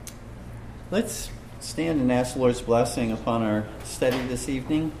Let's stand and ask the Lord's blessing upon our study this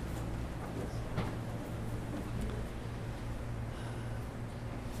evening.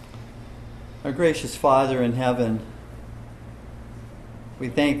 Our gracious Father in heaven, we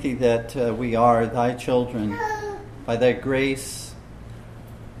thank Thee that we are Thy children by Thy grace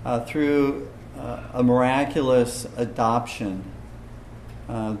through a miraculous adoption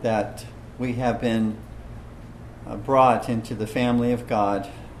that we have been brought into the family of God.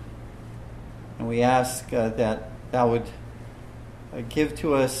 And we ask that Thou would give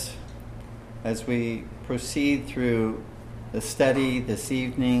to us, as we proceed through the study this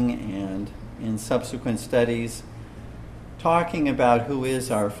evening and in subsequent studies, talking about who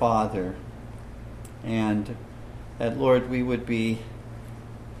is our Father, and that, Lord, we would be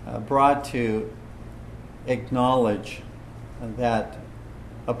brought to acknowledge that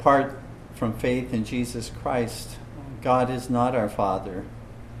apart from faith in Jesus Christ, God is not our Father.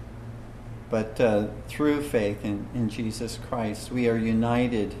 But through faith in Jesus Christ, we are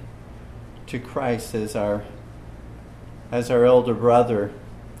united to Christ as our elder brother,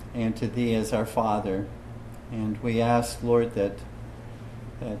 and to Thee as our Father. And we ask, Lord, that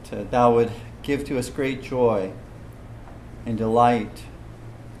Thou would give to us great joy and delight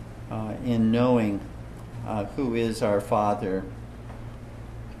in knowing who is our Father.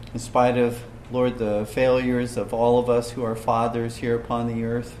 In spite of, Lord, the failures of all of us who are fathers here upon the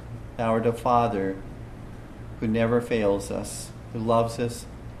earth, Thou art a Father who never fails us, who loves us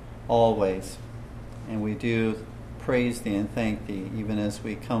always. And we do praise Thee and thank Thee even as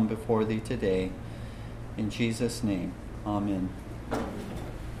we come before Thee today. In Jesus' name, amen.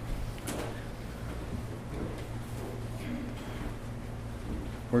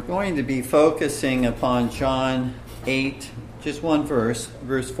 We're going to be focusing upon John 8, just one verse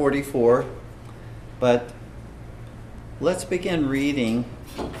 44. But let's begin reading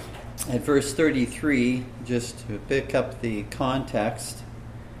at verse 33, just to pick up the context.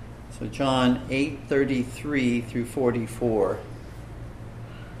 So John 8:33 through 44.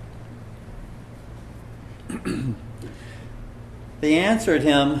 They answered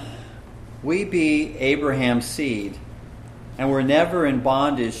him, "We be Abraham's seed, and were never in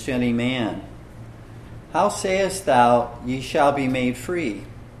bondage to any man. How sayest thou, ye shall be made free?"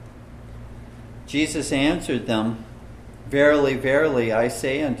 Jesus answered them, "Verily, verily, I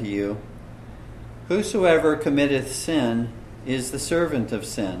say unto you, whosoever committeth sin is the servant of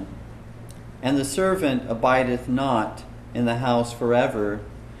sin. And the servant abideth not in the house forever,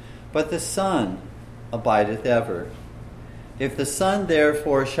 but the Son abideth ever. If the Son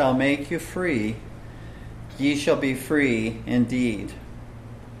therefore shall make you free, ye shall be free indeed.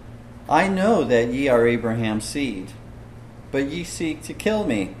 I know that ye are Abraham's seed, but ye seek to kill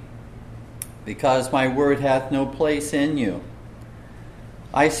me, because my word hath no place in you.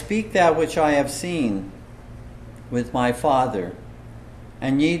 I speak that which I have seen with my Father,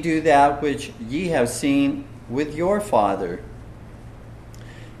 and ye do that which ye have seen with your father."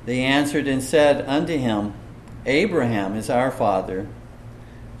 They answered and said unto him, "Abraham is our father."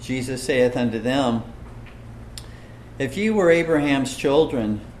 Jesus saith unto them, "If ye were Abraham's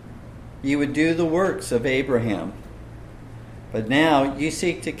children, ye would do the works of Abraham. But now ye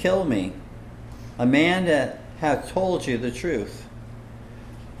seek to kill me, a man that hath told you the truth,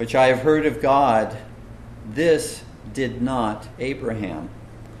 which I have heard of God. This did not Abraham.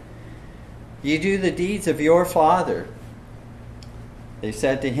 Ye do the deeds of your father." They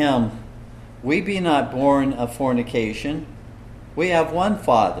said to him, "We be not born of fornication. We have one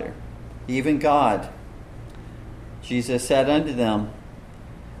Father, even God." Jesus said unto them,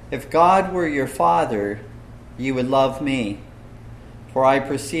 "If God were your Father, ye would love me, for I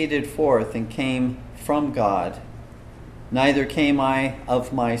proceeded forth and came from God. Neither came I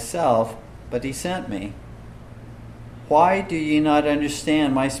of myself, but He sent me. Why do ye not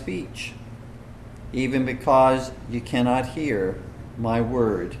understand my speech? Even because ye cannot hear my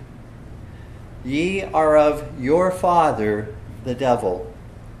word. Ye are of your father the devil,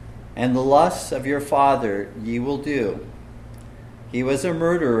 and the lusts of your father ye will do. He was a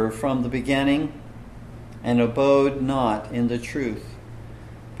murderer from the beginning, and abode not in the truth,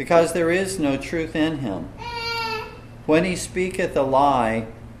 because there is no truth in him. When he speaketh a lie,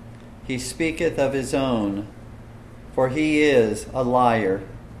 he speaketh of his own, for he is a liar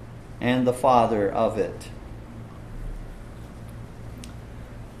and the father of it."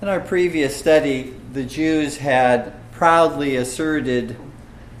 In our previous study, the Jews had proudly asserted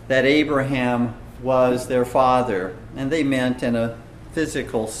that Abraham was their father, and they meant in a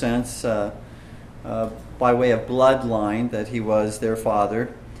physical sense, by way of bloodline, that he was their father.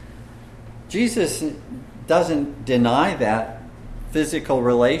 Jesus doesn't deny that physical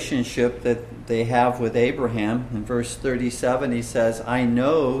relationship that they have with Abraham. In verse 37 he says, I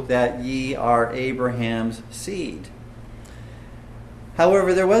know that ye are Abraham's seed.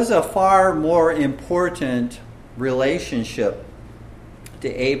 However, there was a far more important relationship to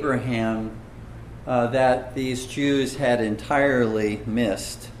Abraham that these Jews had entirely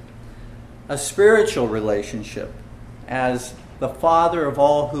missed. A spiritual relationship as the father of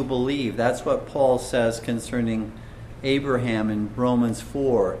all who believe. That's what Paul says concerning Abraham in Romans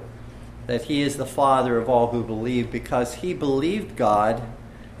 4, that he is the father of all who believe because he believed God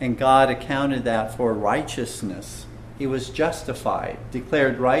and God accounted that for righteousness. He was justified,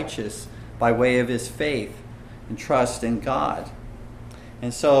 declared righteous by way of his faith and trust in God.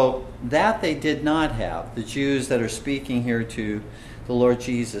 And so that they did not have. The Jews that are speaking here to the Lord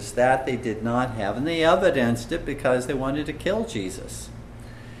Jesus, that they did not have. And they evidenced it because they wanted to kill Jesus.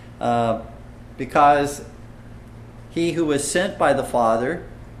 Because he who was sent by the Father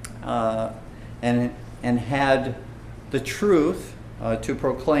and had the truth to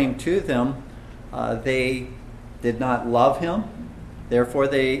proclaim to them, they did not love him. Therefore,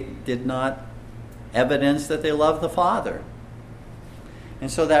 they did not evidence that they loved the Father.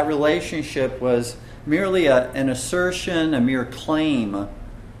 And so that relationship was merely an assertion, a mere claim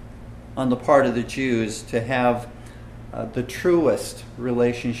on the part of the Jews to have the truest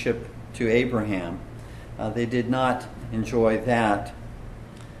relationship to Abraham. They did not enjoy that.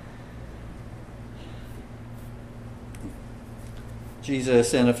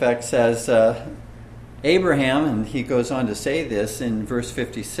 Jesus, in effect, says, Abraham, and he goes on to say this in verse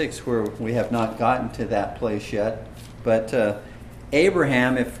 56, where we have not gotten to that place yet, but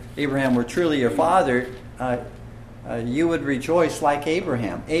Abraham, if Abraham were truly your father, you would rejoice like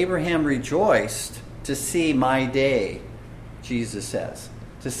Abraham. Abraham rejoiced to see my day, Jesus says,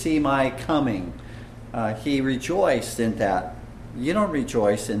 to see my coming. He rejoiced in that. You don't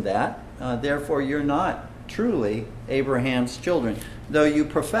rejoice in that. Therefore, you're not truly Abraham's children, though you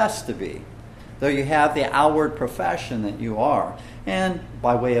profess to be, though you have the outward profession that you are. And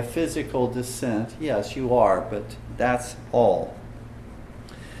by way of physical descent, yes, you are, but that's all.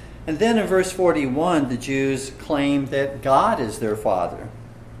 And then in verse 41, the Jews claim that God is their father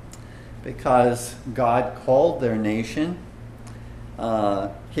because God called their nation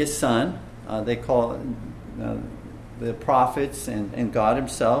his son. They call the prophets and God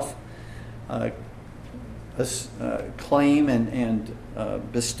himself claim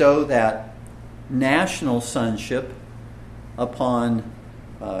and bestow that national sonship upon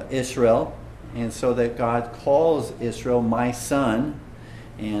Israel, and so that God calls Israel my son.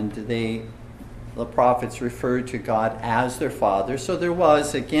 And the prophets referred to God as their father. So there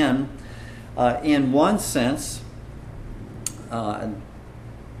was, again, in one sense,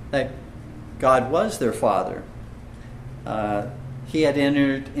 that God was their father. He had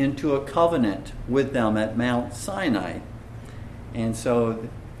entered into a covenant with them at Mount Sinai. And so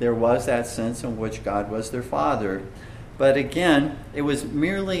there was that sense in which God was their father. But again, it was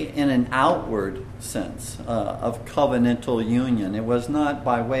merely in an outward sense of covenantal union. It was not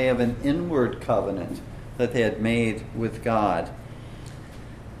by way of an inward covenant that they had made with God.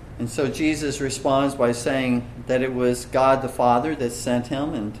 And so Jesus responds by saying that it was God the Father that sent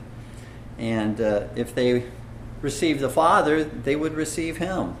him, and if they received the Father, they would receive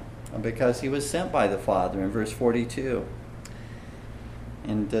him, because he was sent by the Father in verse 42.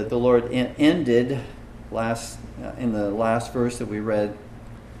 And the Lord ended in the last verse that we read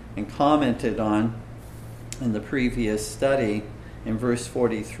and commented on in the previous study in verse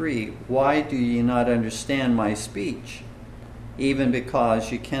 43, why do ye not understand my speech, even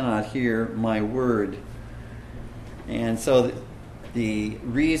because you cannot hear my word? And so the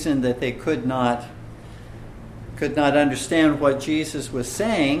reason that they could not understand what Jesus was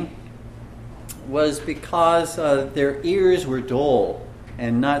saying was because their ears were dull,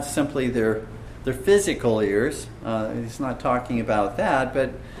 and not simply their physical ears. He's not talking about that,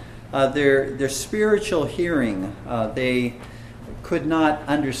 but their spiritual hearing. They could not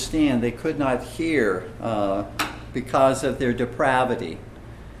understand. They could not hear because of their depravity.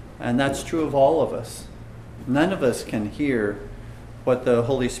 And that's true of all of us. None of us can hear what the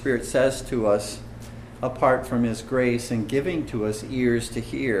Holy Spirit says to us apart from his grace and giving to us ears to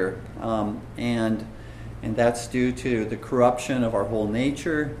hear. And that's due to the corruption of our whole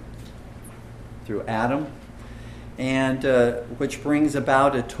nature through Adam, and which brings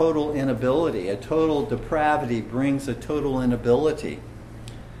about a total inability. A total depravity brings a total inability.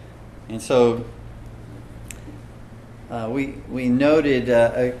 And so we noted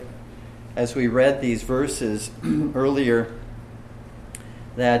as we read these verses earlier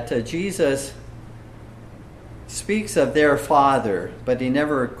that Jesus speaks of their Father, but he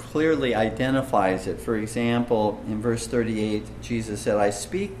never clearly identifies it. For example, in verse 38, Jesus said, I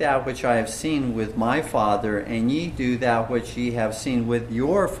speak that which I have seen with my Father, and ye do that which ye have seen with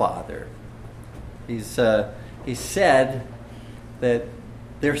your father. He said that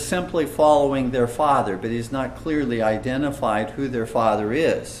they're simply following their father, but he's not clearly identified who their father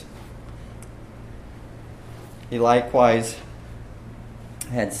is. He likewise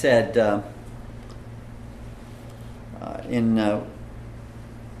had said in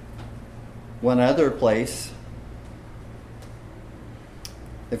one other place,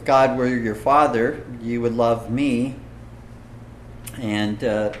 if God were your father, you would love me, and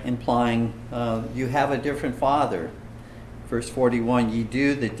implying you have a different father. Verse 41, ye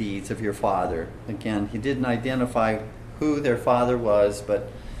do the deeds of your father. Again, he didn't identify who their father was, but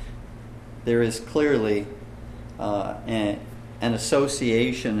there is clearly an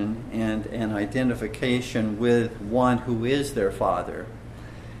association and an identification with one who is their father.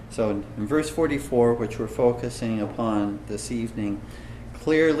 So in verse 44, which we're focusing upon this evening,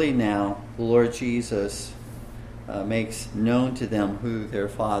 clearly now the Lord Jesus makes known to them who their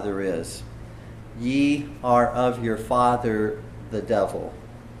father is. Ye are of your father the devil.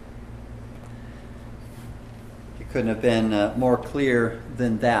 It couldn't have been more clear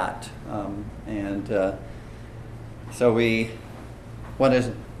than that. So we want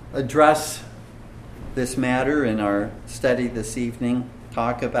to address this matter in our study this evening,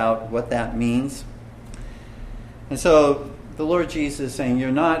 talk about what that means. And so the Lord Jesus is saying,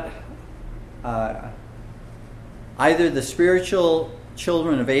 you're not either the spiritual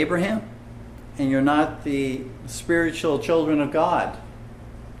children of Abraham, and you're not the spiritual children of God,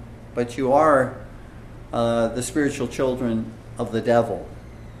 but you are the spiritual children of the devil.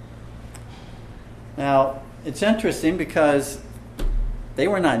 Now, it's interesting because they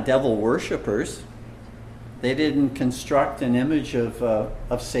were not devil worshippers. They didn't construct an image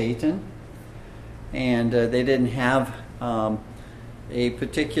of Satan, and they didn't have a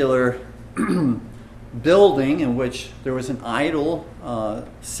particular building in which there was an idol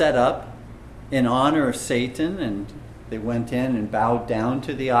set up in honor of Satan, and they went in and bowed down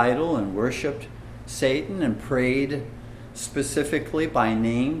to the idol and worshipped Satan and prayed specifically by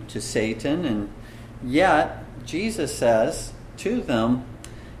name to Satan. And yet Jesus says to them,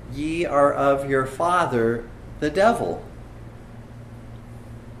 ye are of your father the devil.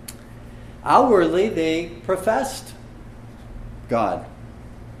 Outwardly they professed God.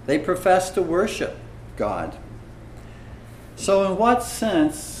 They professed to worship God. So in what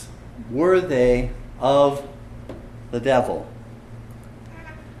sense were they of the devil?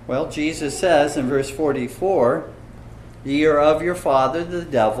 Well, Jesus says in verse 44, ye are of your father the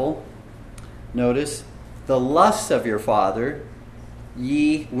devil. Notice, the lusts of your father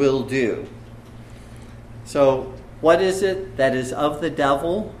ye will do. So what is it that is of the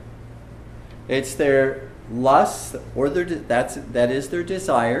devil? It's their lusts, or that is their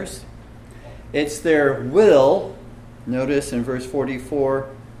desires. It's their will. Notice in verse 44,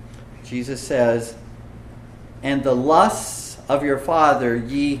 Jesus says, and the lusts of your father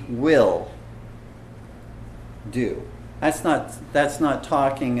ye will do. That's not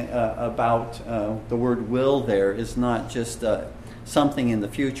talking about the word will. There is not just something in the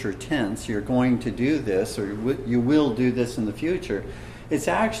future tense. You're going to do this, or you will do this in the future. It's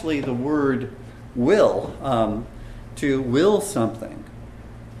actually the word will, to will something.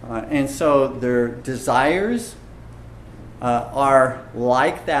 And so their desires are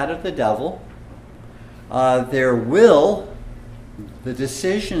like that of the devil. Their will, the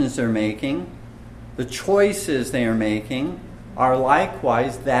decisions they're making, the choices they are making, are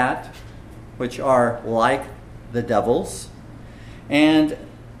likewise that which are like the devil's. And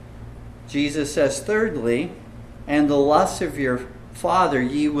Jesus says, thirdly, and the lusts of your father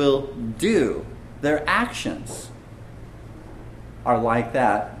ye will do. Their actions are like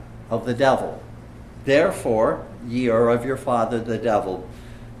that of the devil. Therefore, ye are of your father the devil.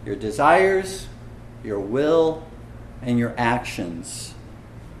 Your desires, your will, and your actions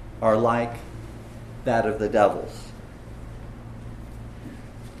are like that of the devil's.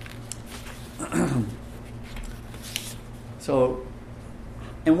 So,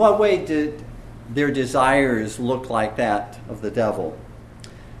 in what way did their desires look like that of the devil?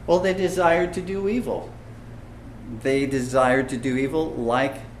 Well, they desired to do evil. They desired to do evil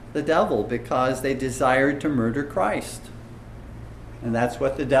like the devil because they desired to murder Christ. And that's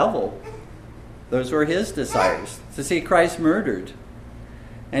what the devil, those were his desires, to see Christ murdered.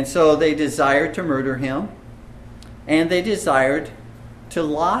 And so they desired to murder him, and they desired to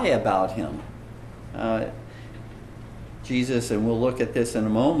lie about him. Jesus, and we'll look at this in a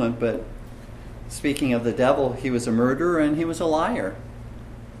moment, but speaking of the devil, he was a murderer and he was a liar.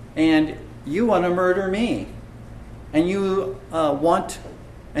 And you want to murder me. And you want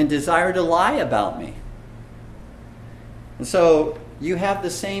and desire to lie about me. And so you have the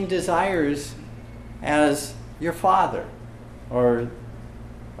same desires as your father or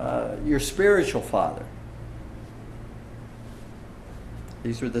your spiritual father.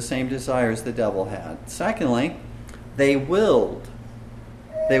 These were the same desires the devil had. Secondly, they willed.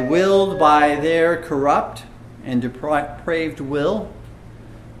 They willed by their corrupt and depraved will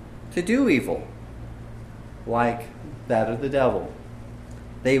to do evil, like that of the devil.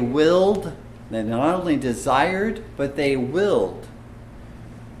 They willed, they not only desired, but they willed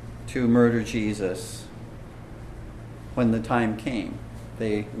to murder Jesus when the time came.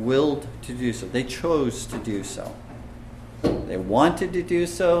 They willed to do so. They chose to do so. They wanted to do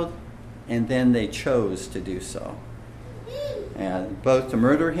so, and then they chose to do so. And both to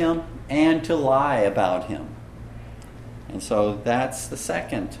murder him and to lie about him. And so that's the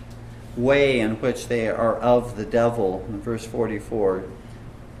second way in which they are of the devil. In verse 44,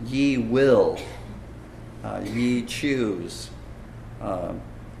 ye will, ye choose.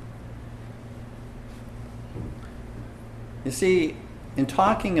 You see, in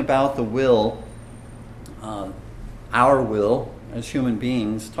talking about the will, our will as human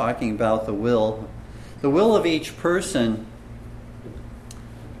beings, talking about the will of each person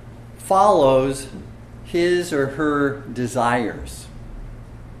follows his or her desires.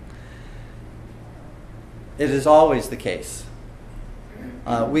 It is always the case.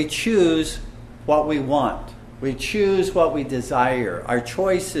 We choose what we want. We choose what we desire. Our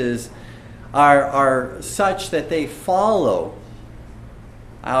choices are such that they follow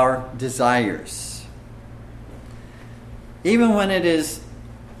our desires. Even when it is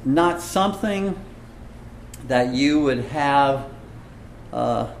not something that you would have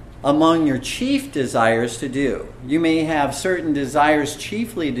among your chief desires to do. You may have certain desires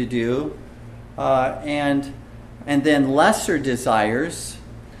chiefly to do, and then lesser desires,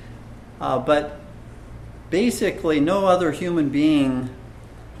 but basically no other human being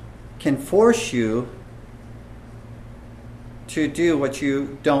can force you to do what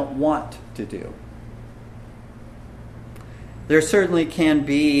you don't want to do. There certainly can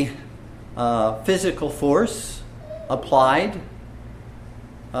be physical force applied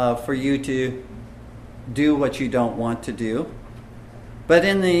for you to do what you don't want to do. But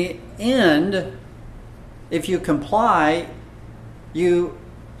in the end, if you comply, you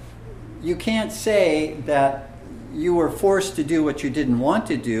can't say that you were forced to do what you didn't want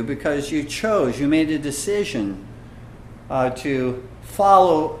to do, because you chose, you made a decision to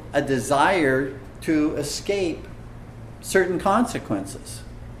follow a desire to escape certain consequences.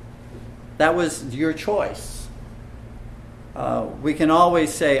 That was your choice. We can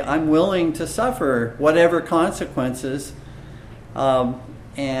always say, I'm willing to suffer whatever consequences,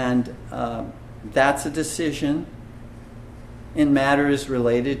 and that's a decision in matters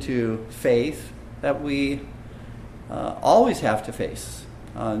related to faith that we always have to face,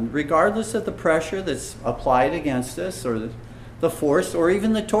 regardless of the pressure that's applied against us, or the force, or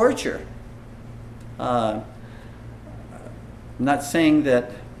even the torture. I'm not saying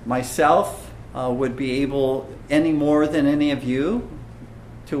that myself would be able, any more than any of you,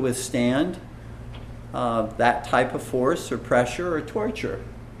 to withstand that type of force or pressure or torture.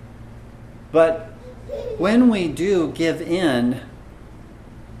 But when we do give in,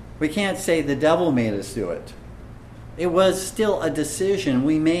 we can't say the devil made us do it. It was still a decision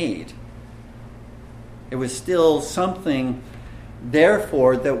we made. It was still something,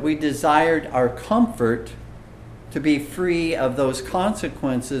 therefore, that we desired our comfort to be free of those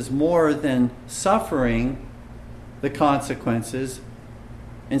consequences more than suffering the consequences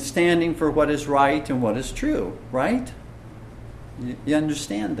and standing for what is right and what is true, right? You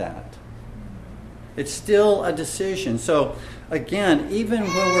understand that? It's still a decision. So, again, even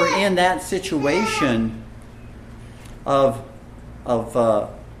when we're in that situation of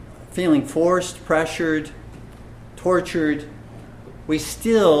feeling forced, pressured, tortured, we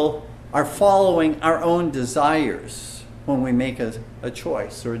still are following our own desires when we make a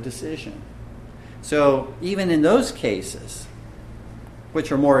choice or a decision. So even in those cases,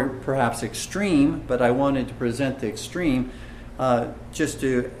 which are more perhaps extreme, but I wanted to present the extreme just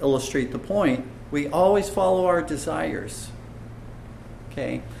to illustrate the point, we always follow our desires.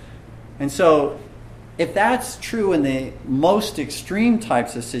 Okay? And so if that's true in the most extreme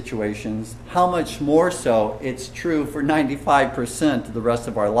types of situations, how much more so it's true for 95% of the rest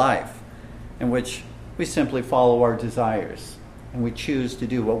of our life, in which we simply follow our desires and we choose to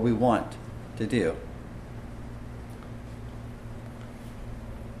do what we want to do.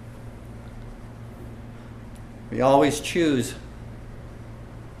 We always choose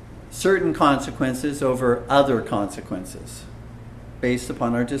certain consequences over other consequences based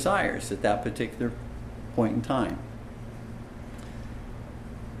upon our desires at that particular point in time.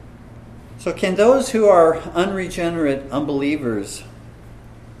 So can those who are unregenerate unbelievers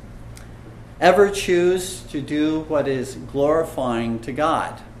ever choose to do what is glorifying to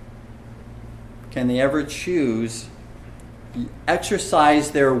God? Can they ever choose,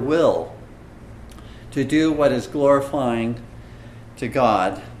 exercise their will to do what is glorifying to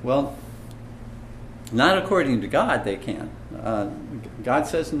God? Well, not according to God they can. God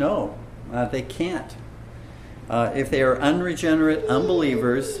says no, they can't. If they are unregenerate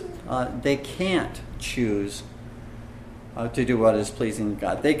unbelievers, they can't choose to do what is pleasing to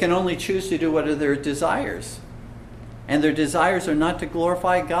God. They can only choose to do what are their desires. And their desires are not to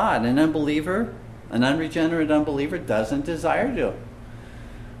glorify God. An unbeliever, an unregenerate unbeliever, doesn't desire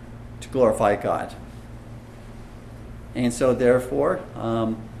to glorify God. And so therefore,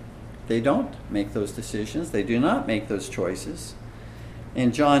 they don't make those decisions. They do not make those choices.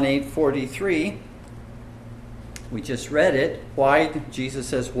 In John 8:43, we just read it. Jesus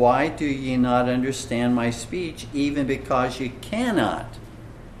says, "Why do ye not understand my speech, even because you cannot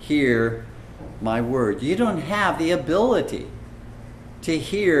hear my word?" You don't have the ability to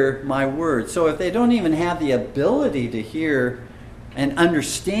hear my word. So if they don't even have the ability to hear and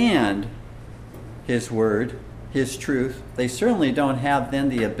understand his word, his truth, they certainly don't have then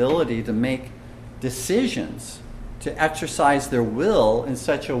the ability to make decisions, to exercise their will in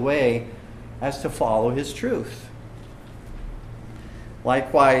such a way as to follow his truth.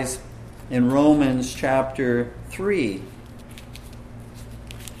 Likewise, in Romans chapter 3,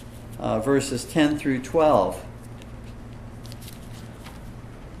 verses 10 through 12,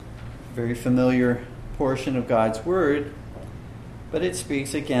 very familiar portion of God's Word, but it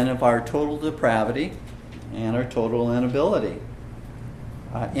speaks again of our total depravity and our total inability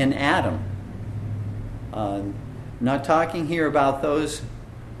in Adam. Not talking here about those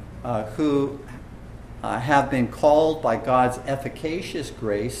who have been called by God's efficacious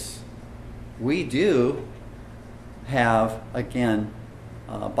grace. We do have, again,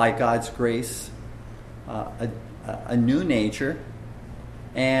 by God's grace, a new nature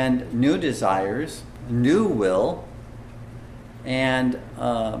and new desires, new will, and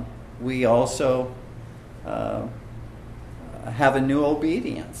we also have a new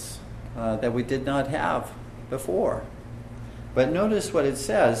obedience that we did not have before. But notice what it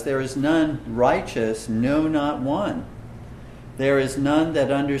says: there is none righteous, no, not one. There is none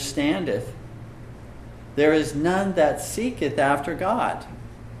that understandeth. There is none that seeketh after God.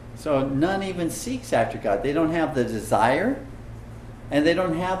 So none even seeks after God. They don't have the desire, and they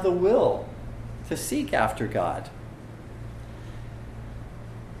don't have the will to seek after God.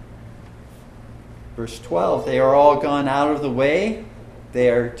 Verse 12, they are all gone out of the way. They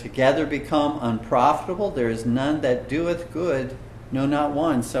are together become unprofitable. There is none that doeth good, no, not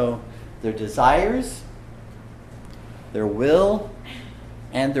one. So their desires, their will,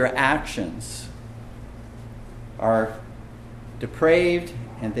 and their actions are depraved,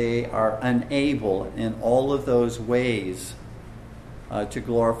 and they are unable in all of those ways to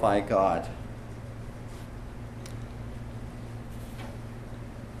glorify God.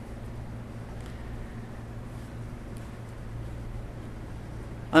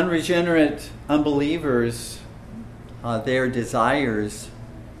 Unregenerate unbelievers, their desires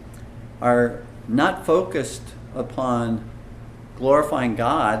are not focused upon glorifying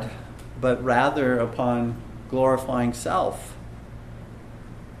God, but rather upon glorifying self.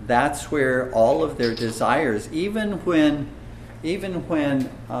 That's where all of their desires, even when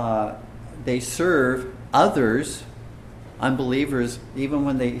they serve others, unbelievers, even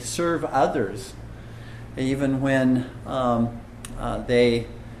when they serve others, even when they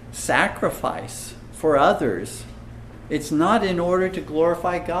sacrifice for others, it's not in order to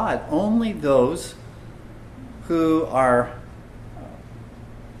glorify God. Only those who are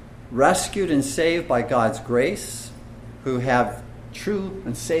rescued and saved by God's grace, who have true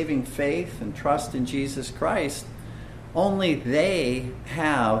and saving faith and trust in Jesus Christ, only they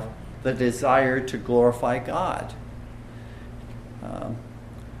have the desire to glorify God.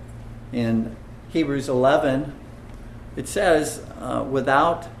 In Hebrews 11, it says,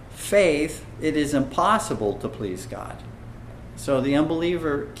 without faith, it is impossible to please God. So the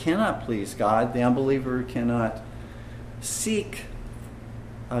unbeliever cannot please God. The unbeliever cannot seek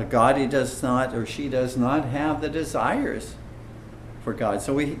God. He does not, or she does not have the desires for God.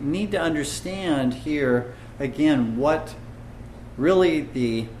 So we need to understand here, again, what really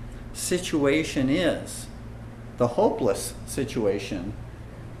the situation is, the hopeless situation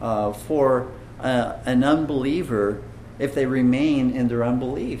for an unbeliever if they remain in their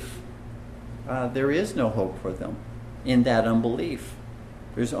unbelief. There is no hope for them in that unbelief.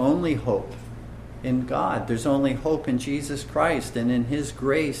 There's only hope in God. There's only hope in Jesus Christ and in His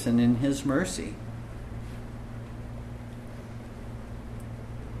grace and in His mercy.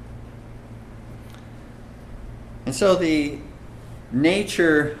 And so the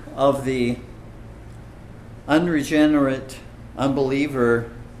nature of the unregenerate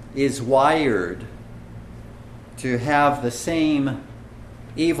unbeliever is wired to have the same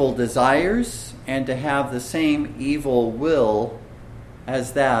evil desires and to have the same evil will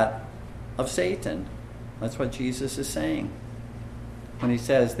as that of Satan. That's what Jesus is saying when He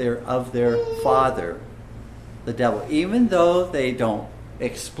says they're of their father, the devil. Even though they don't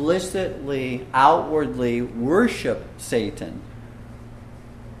explicitly, outwardly worship Satan,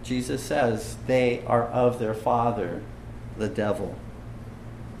 Jesus says they are of their father, the devil.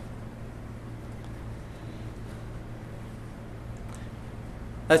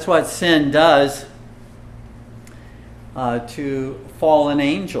 That's what sin does to fallen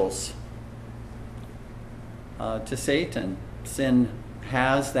angels, to Satan. Sin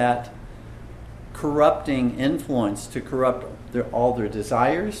has that corrupting influence to corrupt all their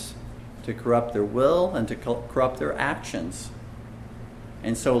desires, to corrupt their will, and to corrupt their actions.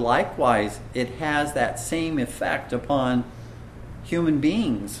 And so likewise, it has that same effect upon human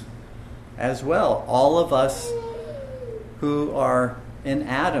beings as well. All of us who are in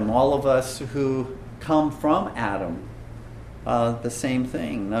Adam, all of us who come from Adam, the same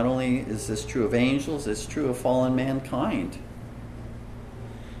thing. Not only is this true of angels, it's true of fallen mankind.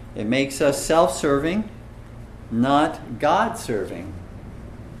 It makes us self-serving, not God-serving.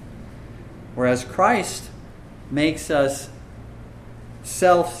 Whereas Christ makes us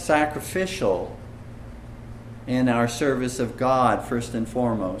self-sacrificial in our service of God first and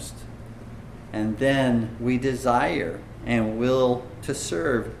foremost. And then we desire and will to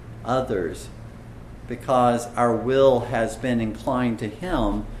serve others because our will has been inclined to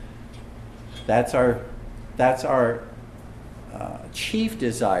Him. That's our chief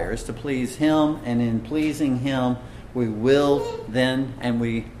desire, is to please Him, and in pleasing Him we will then and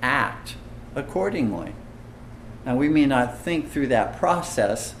we act accordingly. Now, we may not think through that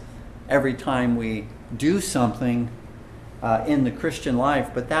process every time we do something in the Christian life,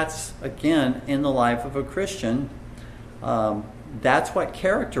 but that's, again, in the life of a Christian, that's what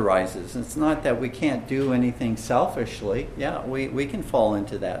characterizes. It's not that we can't do anything selfishly. Yeah, we can fall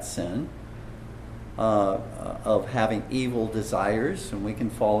into that sin of having evil desires, and we can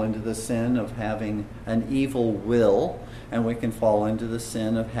fall into the sin of having an evil will, and we can fall into the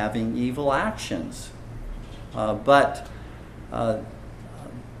sin of having evil actions. But the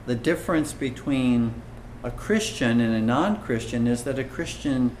difference between a Christian and a non-Christian is that a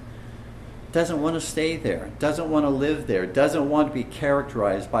Christian doesn't want to stay there, doesn't want to live there, doesn't want to be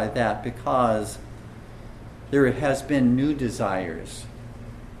characterized by that, because there has been new desires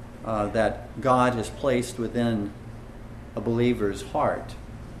that God has placed within a believer's heart,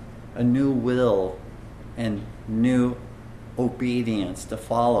 a new will and new obedience to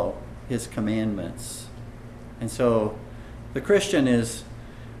follow His commandments. And so the Christian is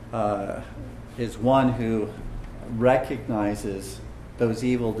one who recognizes those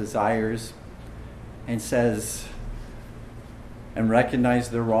evil desires and says, and recognize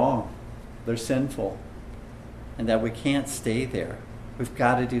they're wrong, they're sinful, and that we can't stay there. We've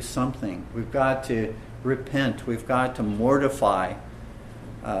got to do something. We've got to repent. We've got to mortify,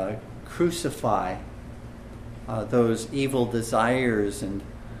 crucify those evil desires and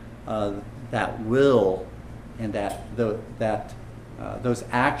that will and those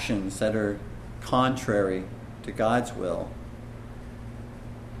actions that are contrary to God's will.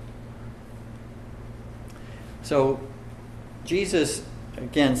 So Jesus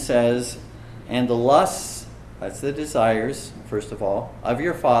again says, and the lusts, that's the desires, first of all, of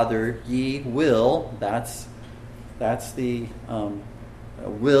your father ye will, that's the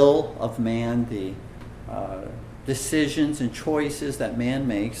will of man, the decisions and choices that man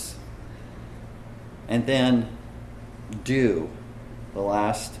makes, and then do, the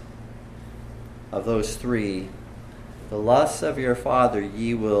last of those three, the lusts of your father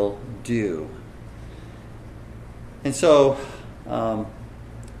ye will do. And so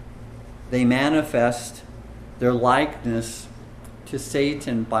they manifest their likeness to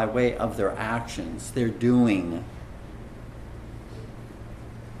Satan by way of their actions, their doing.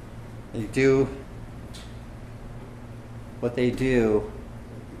 They do what they do,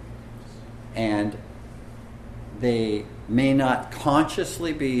 and they may not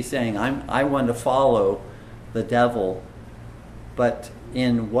consciously be saying, I want to follow the devil, but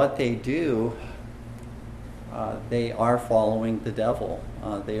in what they do, they are following the devil.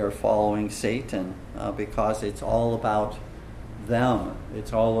 They are following Satan because it's all about them.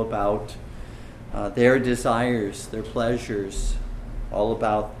 It's all about their desires, their pleasures, all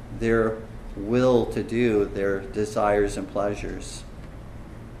about their will to do, their desires and pleasures.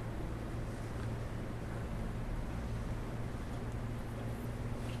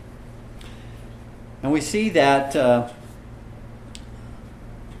 And we see that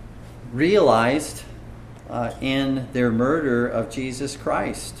realized in their murder of Jesus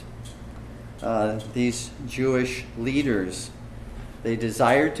Christ. These Jewish leaders, they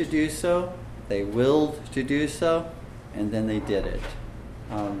desired to do so, they willed to do so, and then they did it.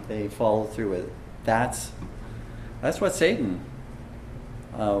 They followed through with it. That's what Satan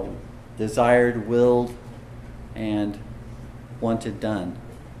desired, willed, and wanted done.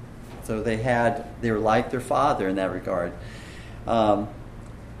 So they were like their father in that regard,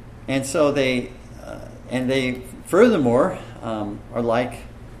 and so they furthermore are like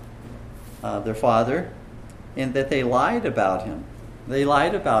their father in that they lied about him. They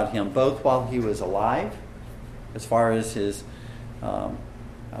lied about him both while he was alive, as far as his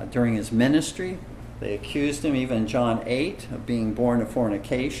during his ministry. They accused him, even in John 8, of being born of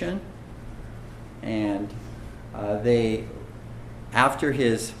fornication, and they, after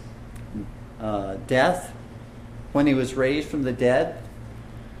his death, when he was raised from the dead,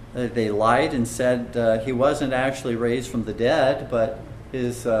 they lied and said he wasn't actually raised from the dead, but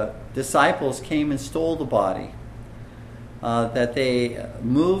his disciples came and stole the body. That they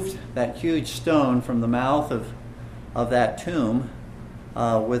moved that huge stone from the mouth of that tomb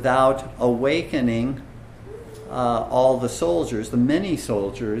without awakening all the soldiers, the many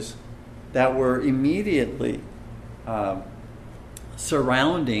soldiers that were immediately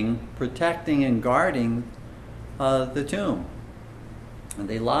surrounding, protecting, and guarding the tomb. And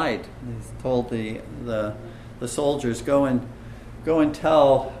they lied. They told the soldiers, go and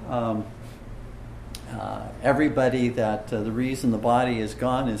tell everybody that the reason the body is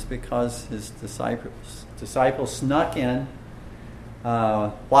gone is because his disciples snuck in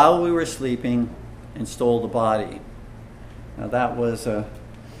while we were sleeping and stole the body. Now that was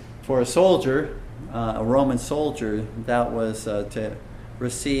for a soldier, a Roman soldier, that was to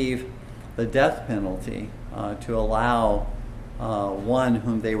receive the death penalty, to allow one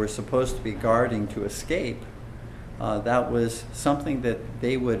whom they were supposed to be guarding to escape. That was something that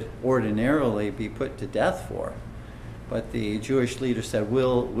they would ordinarily be put to death for. But the Jewish leader said,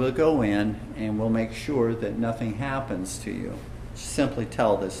 we'll go in and we'll make sure that nothing happens to you. Simply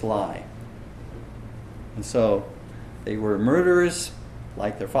tell this lie. And so they were murderers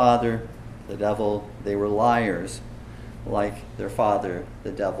like their father, the devil. They were liars like their father,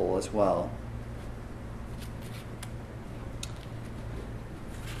 the devil, as well.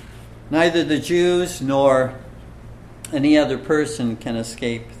 Neither the Jews nor any other person can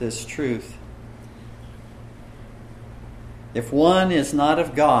escape this truth. If one is not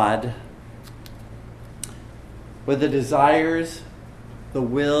of God, with the desires, the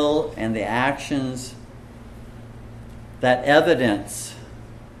will, and the actions, that evidence,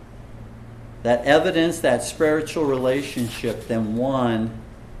 that spiritual relationship, then one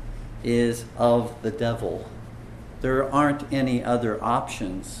is of the devil. There aren't any other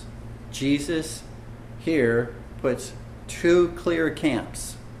options. Jesus here puts two clear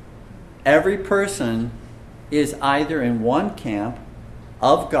camps. Every person is either in one camp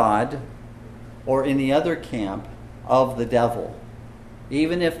of God or in the other camp of the devil,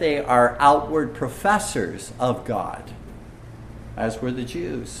 even if they are outward professors of God, as were the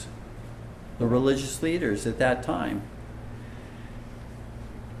Jews, the religious leaders at that time.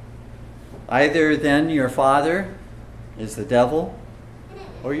 Either then your father is the devil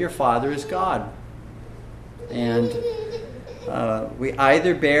or your father is God. And we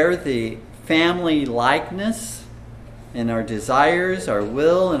either bear the family likeness in our desires, our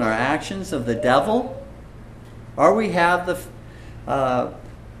will, and our actions of the devil, or we have the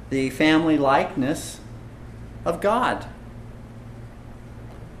family likeness of God.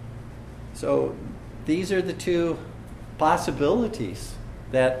 So these are the two possibilities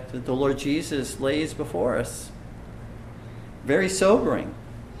that the Lord Jesus lays before us. Very sobering,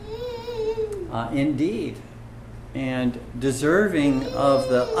 indeed, and deserving of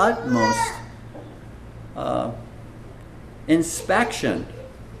the utmost inspection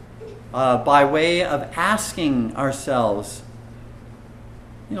by way of asking ourselves,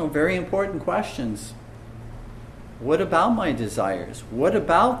 very important questions. What about my desires? What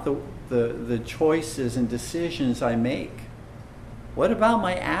about the choices and decisions I make? What about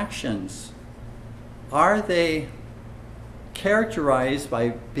my actions? Are they characterized by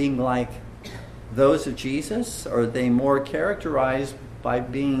being like those of Jesus, or are they more characterized by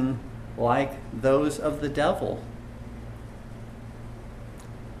being like those of the devil?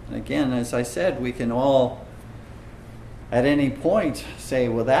 And again, as I said, we can all at any point say,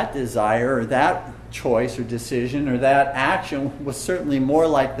 well, that desire or that choice or decision or that action was certainly more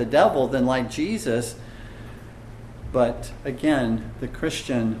like the devil than like Jesus. But again, the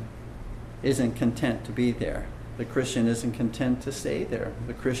Christian isn't content to be there. The Christian isn't content to stay there.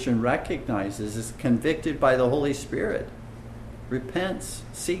 The Christian recognizes, is convicted by the Holy Spirit, repents,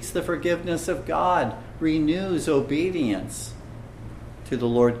 seeks the forgiveness of God, renews obedience to the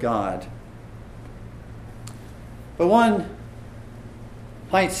Lord God. But one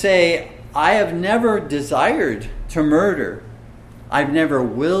might say, I have never desired to murder. I've never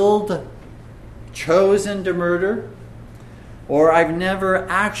willed, chosen to murder, or I've never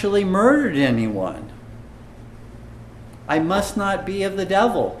actually murdered anyone. I must not be of the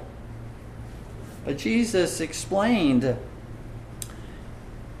devil. But Jesus explained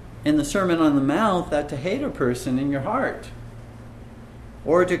in the Sermon on the Mount that to hate a person in your heart,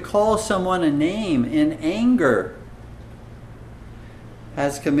 or to call someone a name in anger,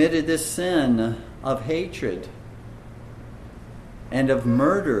 has committed this sin of hatred and of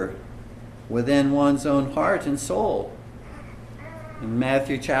murder within one's own heart and soul. In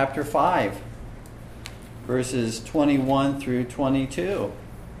Matthew chapter 5, verses 21 through 22.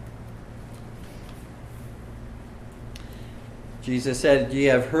 Jesus said, Ye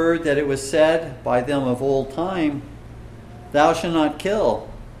have heard that it was said by them of old time, Thou shalt not kill,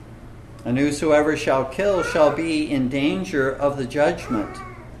 and whosoever shall kill shall be in danger of the judgment.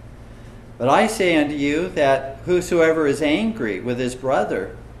 But I say unto you that whosoever is angry with his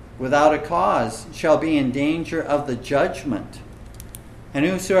brother without a cause shall be in danger of the judgment. And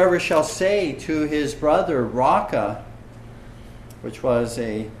whosoever shall say to his brother, Raca, which was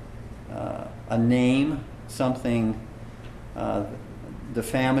a name, something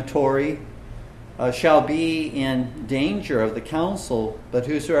defamatory, shall be in danger of the council. But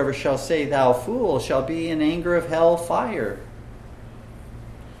whosoever shall say, Thou fool, shall be in anger of hell fire.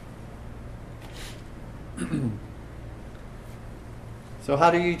 So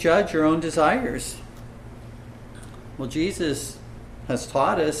how do you judge your own desires? Well, Jesus has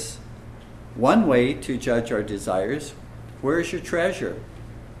taught us one way to judge our desires. Where's your treasure?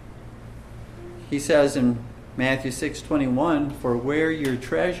 He says in Matthew 6:21, For where your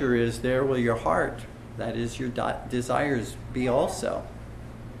treasure is, there will your heart, that is your desires, be also.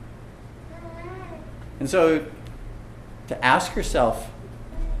 And so to ask yourself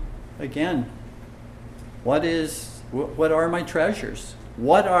again, what are my treasures?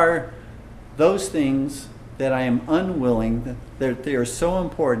 What are those things that I am unwilling, that they are so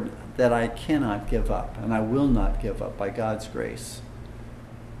important that I cannot give up, and I will not give up by God's grace?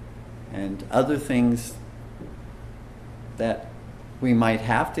 And other things that we might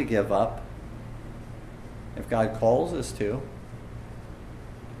have to give up, if God calls us to,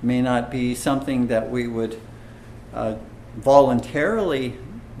 may not be something that we would voluntarily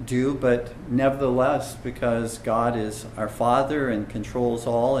do, but nevertheless, because God is our Father and controls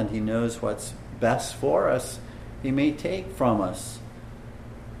all, and He knows what's best for us, He may take from us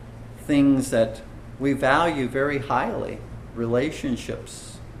things that we value very highly,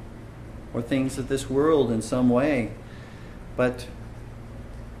 relationships, or things of this world in some way. But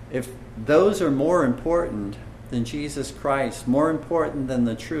if those are more important than Jesus Christ, more important than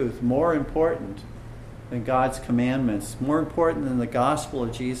the truth, more important than God's commandments, more important than the gospel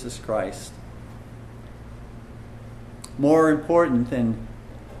of Jesus Christ, more important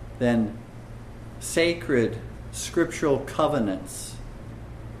than sacred scriptural covenants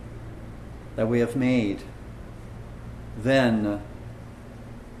that we have made, then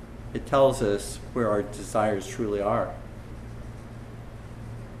it tells us where our desires truly are.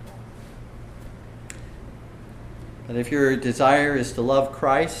 But if your desire is to love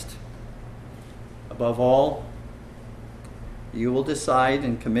Christ above all, you will decide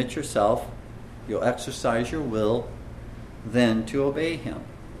and commit yourself, you'll exercise your will, then to obey Him.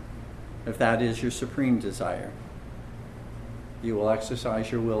 If that is your supreme desire, you will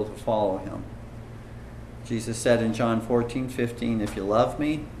exercise your will to follow Him. Jesus said in John 14:15, If you love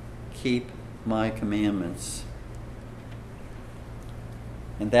me, keep my commandments.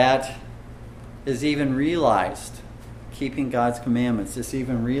 And that is even realized. Keeping God's commandments is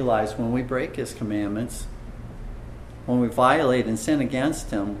even realized when we break His commandments. When we violate and sin against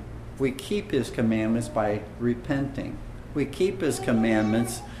Him, we keep His commandments by repenting. We keep His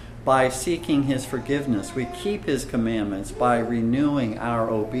commandments by seeking His forgiveness. We keep His commandments by renewing our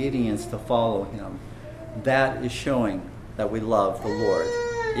obedience to follow Him. That is showing that we love the Lord.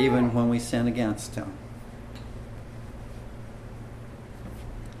 even when we sin against him.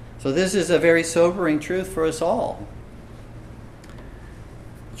 So this is a very sobering truth for us all.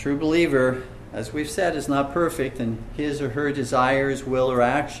 A true believer, as we've said, is not perfect in his or her desires, will, or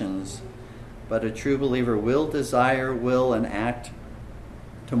actions. But a true believer will desire, will, and act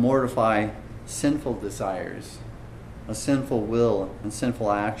to mortify sinful desires, a sinful will, and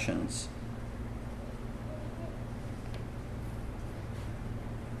sinful actions.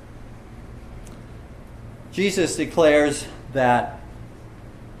 Jesus declares that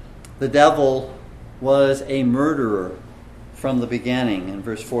the devil was a murderer from the beginning in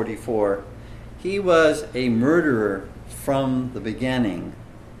verse 44. He was a murderer from the beginning.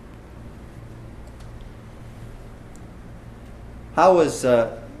 How was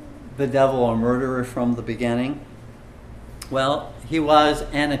the devil a murderer from the beginning? Well, he was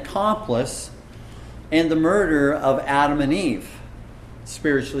an accomplice in the murder of Adam and Eve,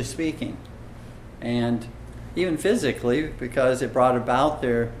 spiritually speaking. And even physically, because it brought about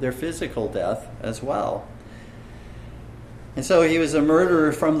their physical death as well. And so he was a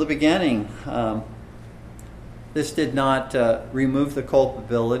murderer from the beginning. This did not remove the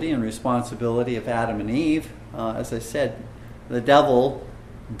culpability and responsibility of Adam and Eve. As I said, the devil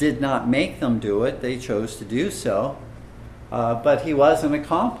did not make them do it. They chose to do so. But he was an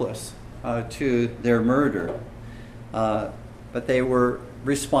accomplice to their murder. But they were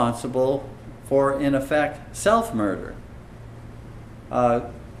responsible for, in effect, self-murder,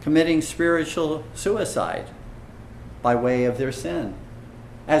 committing spiritual suicide by way of their sin,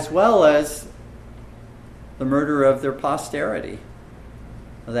 as well as the murder of their posterity,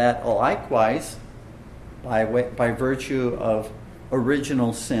 that likewise, by virtue of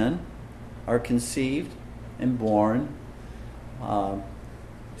original sin, are conceived and born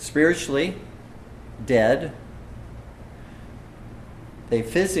spiritually dead. They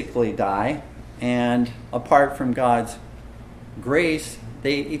physically die, and apart from God's grace,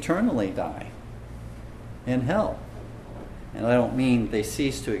 they eternally die in hell. And I don't mean they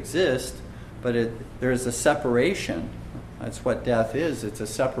cease to exist, but there's a separation. That's what death is. It's a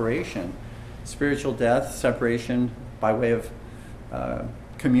separation. Spiritual death, separation by way of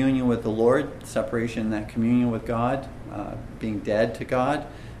communion with the Lord, separation in that communion with God, being dead to God.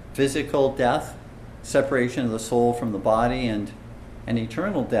 Physical death, separation of the soul from the body, and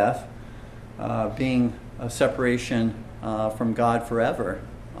eternal death, being a separation from God forever,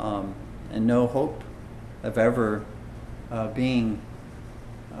 and no hope of ever being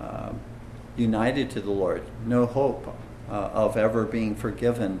united to the Lord, no hope of ever being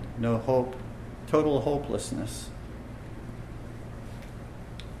forgiven, no hope, total hopelessness.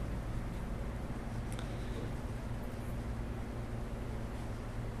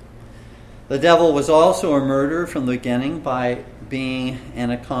 The devil was also a murderer from the beginning by being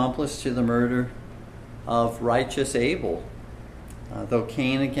an accomplice to the murder of righteous Abel. Though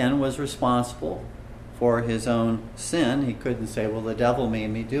Cain again was responsible for his own sin, he couldn't say, well, the devil made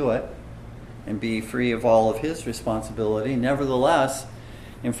me do it, and be free of all of his responsibility. Nevertheless,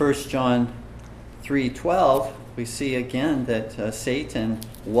 in 1 John 3:12, we see again that Satan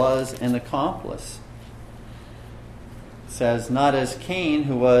was an accomplice. It says, not as Cain,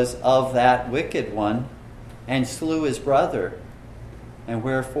 who was of that wicked one, and slew his brother. And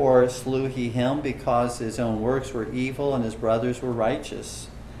wherefore slew he him? Because his own works were evil and his brothers were righteous.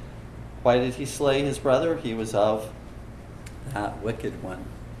 Why did he slay his brother? He was of that wicked one.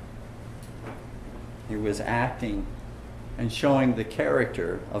 He was acting and showing the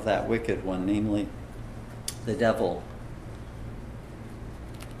character of that wicked one, namely the devil.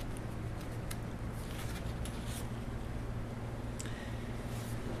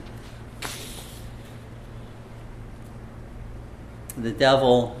 The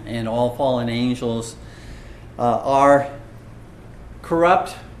devil and all fallen angels are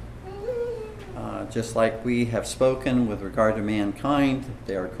corrupt, just like we have spoken with regard to mankind.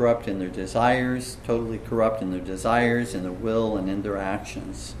 They are corrupt in their desires, totally corrupt in their desires, in their will, and in their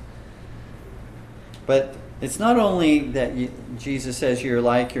actions. But it's not only that Jesus says you're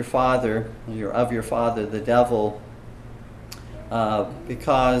like your father, you're of your father, the devil,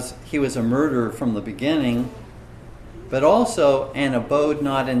 because he was a murderer from the beginning, but also an abode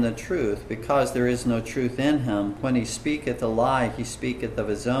not in the truth, because there is no truth in him. When he speaketh a lie, he speaketh of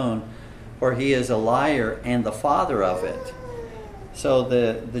his own, for he is a liar and the father of it. So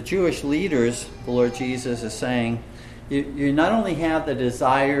the Jewish leaders, the Lord Jesus is saying, you not only have the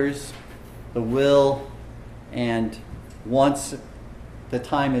desires, the will, and once the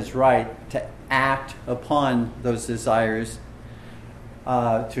time is right to act upon those desires,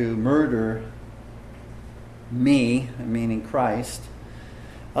 to murder me, meaning Christ,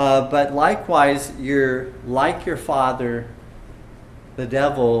 But likewise, you're like your father, the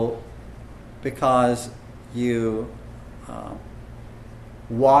devil, because you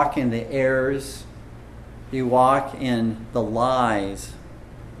walk in the errors, you walk in the lies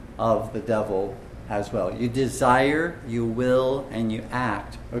of the devil as well. You desire, you will, and you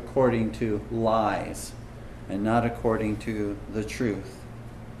act according to lies and not according to the truth.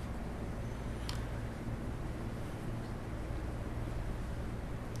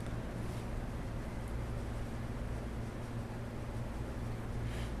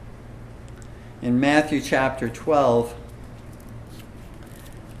 In Matthew chapter 12,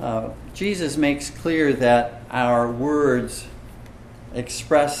 Jesus makes clear that our words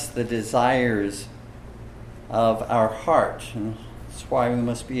express the desires of our heart. And that's why we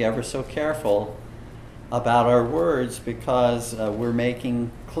must be ever so careful about our words, because we're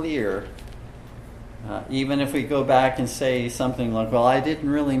making clear. Even if we go back and say something like, well, I didn't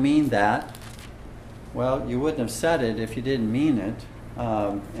really mean that. Well, you wouldn't have said it if you didn't mean it.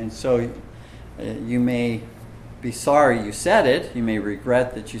 And so you may be sorry you said it. You may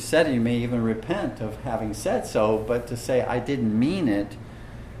regret that you said it. You may even repent of having said so. But to say, I didn't mean it,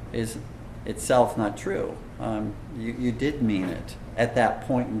 is itself not true. You did mean it at that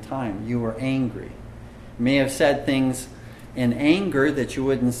point in time. You were angry. You may have said things in anger that you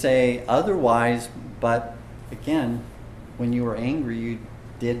wouldn't say otherwise, but again, when you were angry, you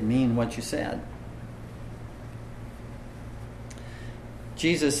did mean what you said.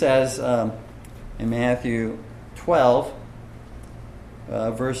 Jesus says in Matthew 12,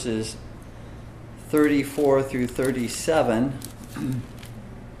 verses 34 through 37,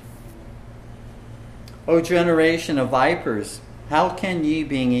 O generation of vipers, how can ye,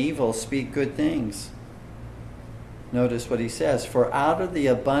 being evil, speak good things? Notice what he says, for out of the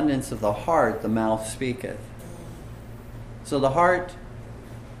abundance of the heart the mouth speaketh. So the heart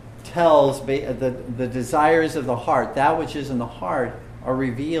tells, the desires of the heart, that which is in the heart, are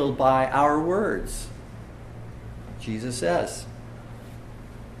revealed by our words. Jesus says,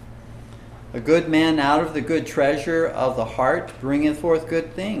 a good man out of the good treasure of the heart bringeth forth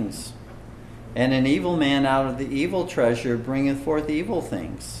good things, and an evil man out of the evil treasure bringeth forth evil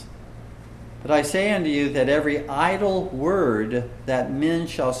things. But I say unto you that every idle word that men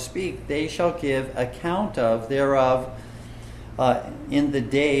shall speak, they shall give account of thereof in the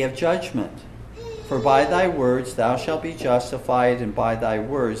day of judgment. For by thy words thou shalt be justified, and by thy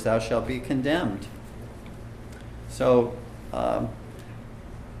words thou shalt be condemned. So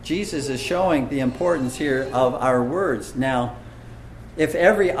Jesus is showing the importance here of our words. Now, if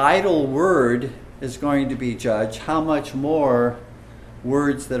every idle word is going to be judged, how much more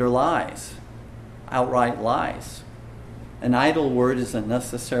words that are lies, outright lies? An idle word isn't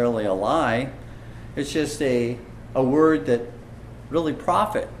necessarily a lie. It's just a word that really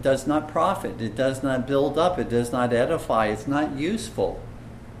does not profit. It does not build up. It does not edify. It's not useful.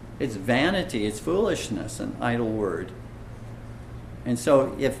 It's vanity. It's foolishness, an idle word. And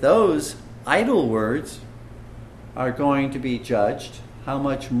so if those idle words are going to be judged, how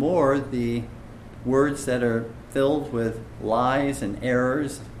much more the words that are filled with lies and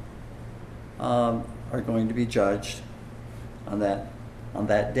errors are going to be judged on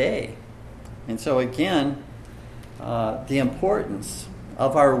that day. And so again, the importance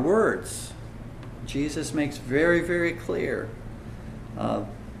of our words, Jesus makes very, very clear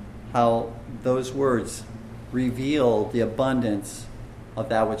how those words reveal the abundance of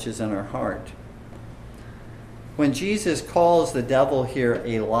that which is in our heart. When Jesus calls the devil here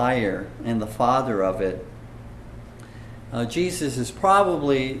a liar and the father of it, Jesus is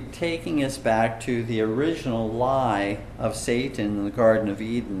probably taking us back to the original lie of Satan in the Garden of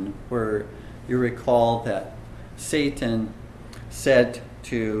Eden, where you recall that Satan said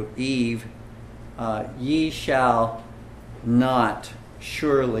to Eve, ye shall not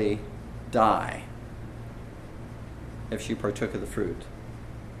surely die if she partook of the fruit.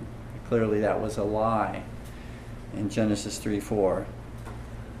 Clearly that was a lie in Genesis 3:4.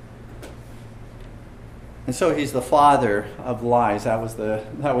 And so he's the father of lies. That was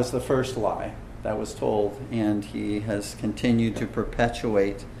the first lie that was told, and he has continued to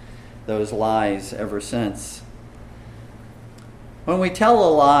perpetuate those lies ever since. When we tell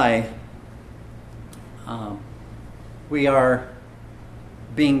a lie, we are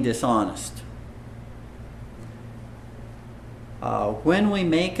being dishonest. When we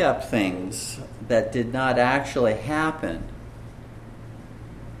make up things that did not actually happen,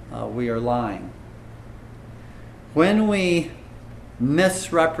 we are lying. When we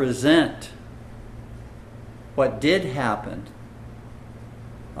misrepresent what did happen,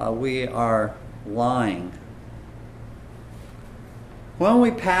 we are lying. When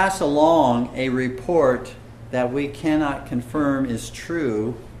we pass along a report that we cannot confirm is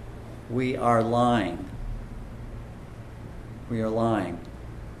true, we are lying. We are lying.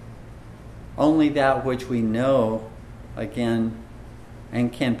 Only that which we know, again,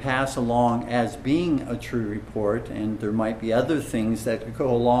 and can pass along as being a true report, and there might be other things that could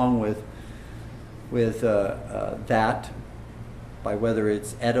go along with that, by whether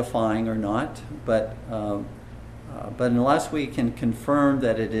it's edifying or not, but unless we can confirm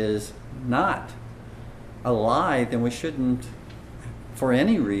that it is not a lie, then we shouldn't, for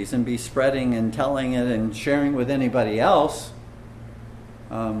any reason, be spreading and telling it and sharing with anybody else.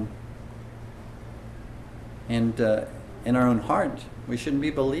 And in our own heart, we shouldn't be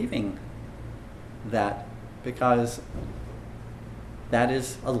believing that, because that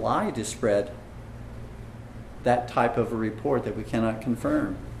is a lie to spread that type of a report that we cannot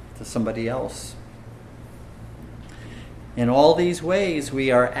confirm to somebody else. In all these ways,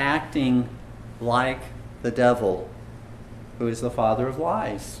 we are acting like the devil, who is the father of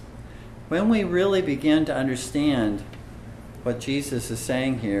lies. When we really begin to understand what Jesus is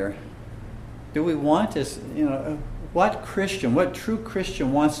saying here, do we want to, what true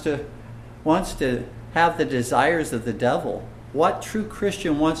Christian wants to have the desires of the devil? What true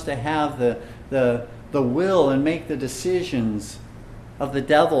Christian wants to have the will and make the decisions of the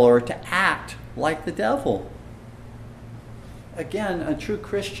devil, or to act like the devil? Again, a true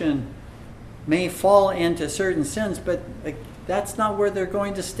Christian may fall into certain sins, but that's not where they're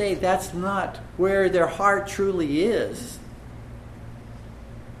going to stay. That's not where their heart truly is.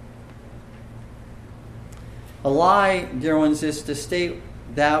 A lie, dear ones, is to state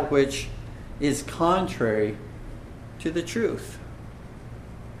that which is contrary to the truth.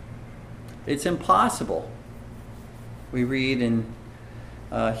 It's impossible. We read in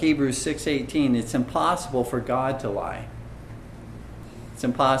Hebrews 6:18, it's impossible for God to lie. It's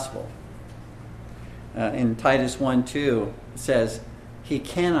impossible. In Titus 1:2, it says, he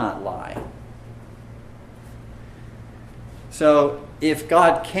cannot lie. So, if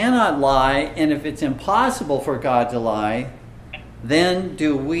God cannot lie, and if it's impossible for God to lie, then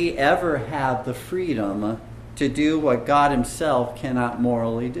do we ever have the freedom to do what God himself cannot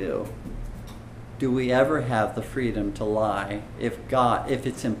morally do? Do we ever have the freedom to lie if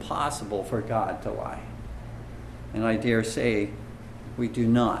it's impossible for God to lie? And I dare say we do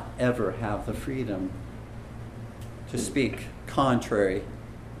not ever have the freedom to speak contrary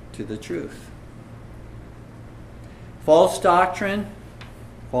to the truth. False doctrine,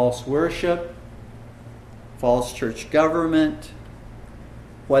 false worship, false church government,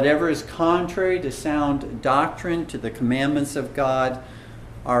 whatever is contrary to sound doctrine, to the commandments of God,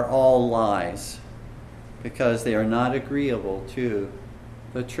 are all lies, because they are not agreeable to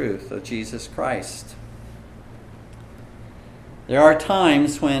the truth of Jesus Christ. There are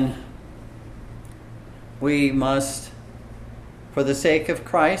times when we must, for the sake of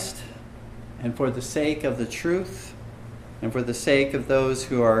Christ, and for the sake of the truth, and for the sake of those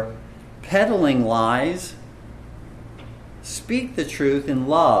who are peddling lies, speak the truth in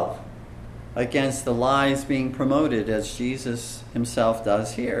love against the lies being promoted, as Jesus himself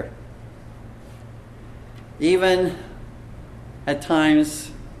does here. Even at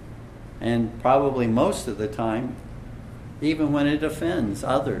times, and probably most of the time, even when it offends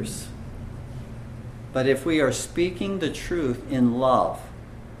others. But if we are speaking the truth in love,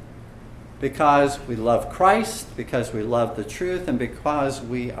 because we love Christ, because we love the truth, and because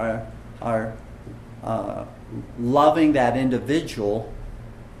we are loving that individual,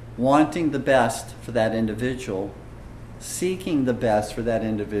 wanting the best for that individual, seeking the best for that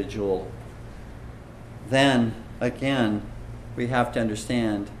individual, then, again, we have to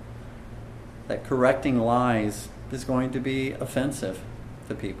understand that correcting lies is going to be offensive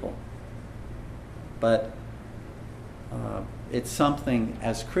to people. But it's something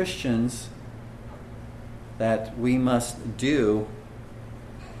as Christians that we must do,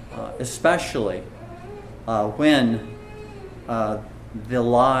 especially when the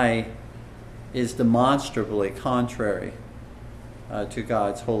lie is demonstrably contrary to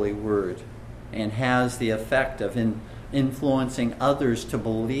God's holy word and has the effect of influencing others to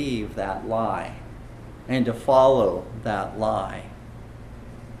believe that lie and to follow that lie.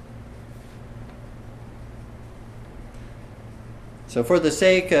 So for the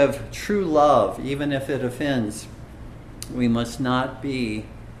sake of true love, even if it offends, we must not be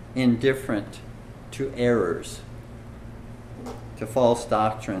indifferent to errors, to false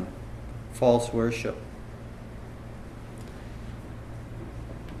doctrine, false worship.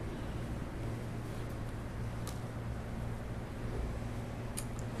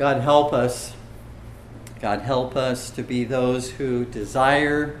 God help us God help us to be those who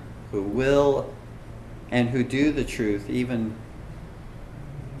desire, who will, and who do the truth, even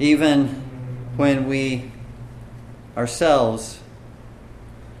when we ourselves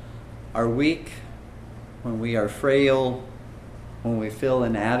are weak, when we are frail, when we feel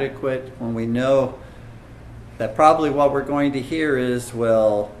inadequate, when we know that probably what we're going to hear is,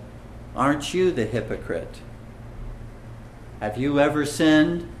 well, aren't you the hypocrite? Have you ever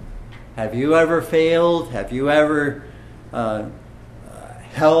sinned? Have you ever failed? Have you ever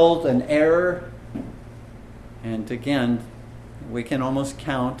held an error? And again, we can almost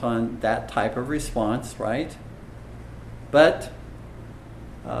count on that type of response, right? But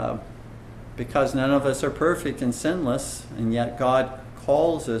because none of us are perfect and sinless, and yet God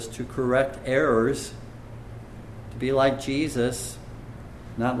calls us to correct errors, to be like Jesus,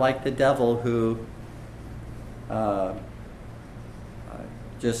 not like the devil who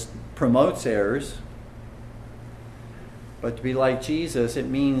just promotes errors. But to be like Jesus, it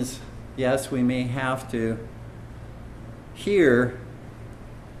means, yes, we may have to hear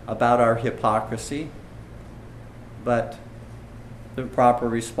about our hypocrisy, but the proper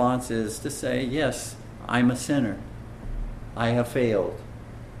response is to say, yes, I'm a sinner. I have failed.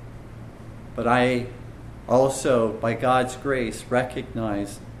 But I also, by God's grace,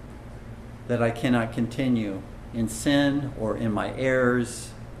 recognize that I cannot continue in sin or in my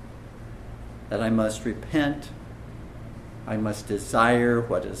errors, that I must repent, I must desire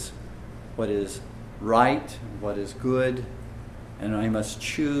what is right, what is good, and I must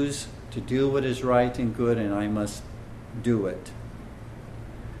choose to do what is right and good, and I must do it.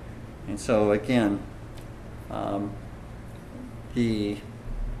 And so again, the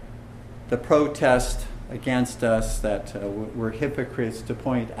protest against us that we're hypocrites to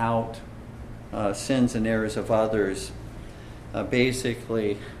point out sins and errors of others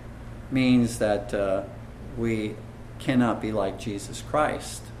basically means that we cannot be like Jesus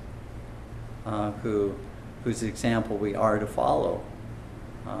Christ, whose example we are to follow.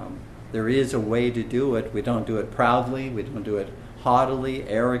 There is a way to do it. We don't do it proudly. We don't do it haughtily,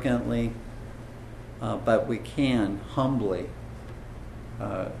 arrogantly, but we can humbly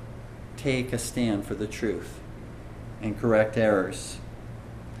take a stand for the truth and correct errors.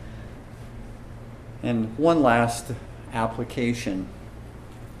 And one last application,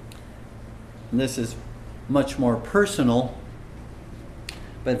 and this is much more personal,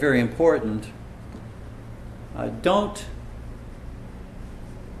 but very important. Don't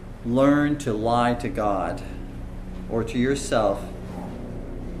learn to lie to God or to yourself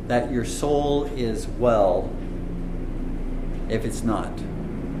that your soul is well if it's not.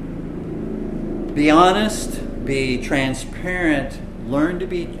 Be honest, be transparent, learn to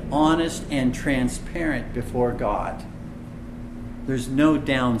be honest and transparent before God. There's no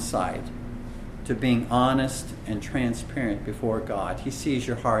downside to being honest and transparent before God. He sees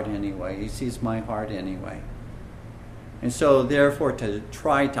your heart anyway. He sees my heart anyway. And so, therefore, to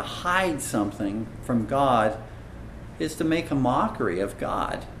try to hide something from God is to make a mockery of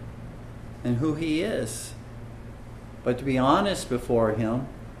God and who He is. But to be honest before Him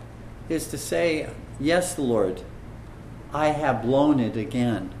is to say, yes, Lord, I have blown it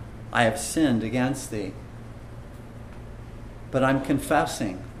again. I have sinned against Thee. But I'm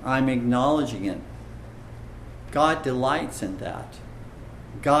confessing. I'm acknowledging it. God delights in that.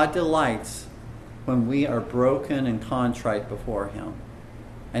 God delights when we are broken and contrite before Him.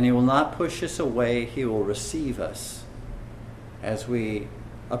 And He will not push us away. He will receive us as we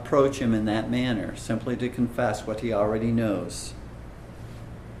approach Him in that manner, simply to confess what He already knows.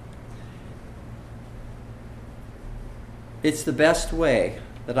 It's the best way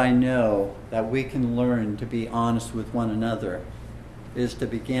that I know that we can learn to be honest with one another is to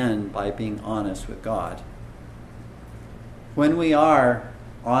begin by being honest with God. When we are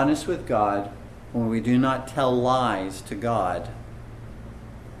honest with God, when we do not tell lies to God,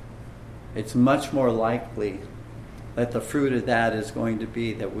 it's much more likely that the fruit of that is going to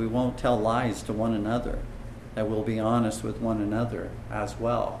be that we won't tell lies to one another, that we'll be honest with one another as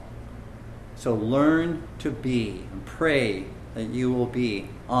well. So learn to be and pray that you will be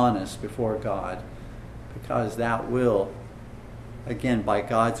honest before God, because that will, again, by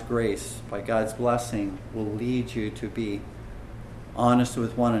God's grace, by God's blessing, will lead you to be honest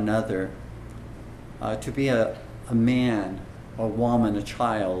with one another, to be a man, a woman, a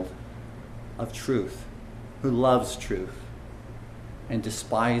child of truth, who loves truth and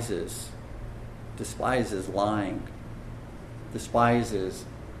despises lying, despises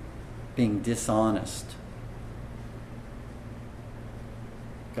being dishonest.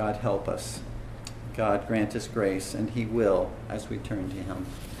 God help us. God grant us grace, and He will as we turn to Him.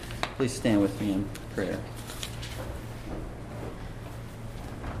 Please stand with me in prayer.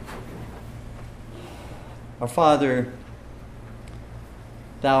 Our Father,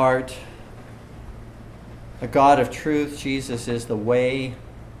 Thou art a God of truth. Jesus is the way,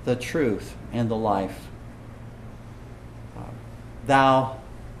 the truth, and the life. Thou,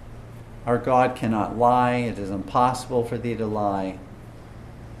 our God, cannot lie. It is impossible for Thee to lie.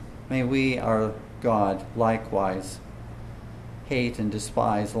 May we, our God, likewise hate and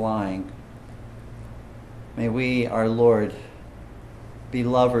despise lying. May we, our Lord, be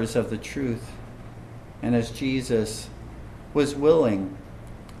lovers of the truth. And as Jesus was willing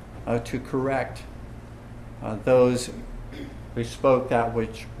to correct those who spoke that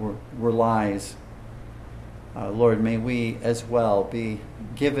which were lies, Lord, may we as well be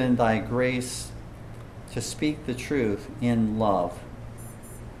given Thy grace to speak the truth in love,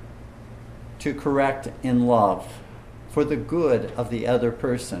 to correct in love, for the good of the other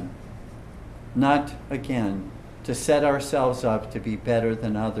person, not, again, to set ourselves up to be better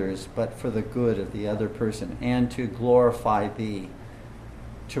than others, but for the good of the other person, and to glorify Thee,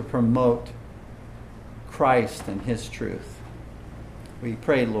 to promote Christ and His truth. We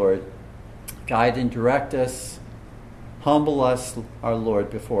pray, Lord, guide and direct us, humble us, our Lord,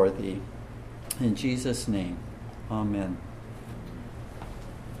 before Thee. In Jesus' name, amen.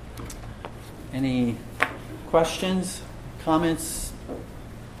 Any questions, comments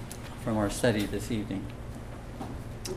from our study this evening?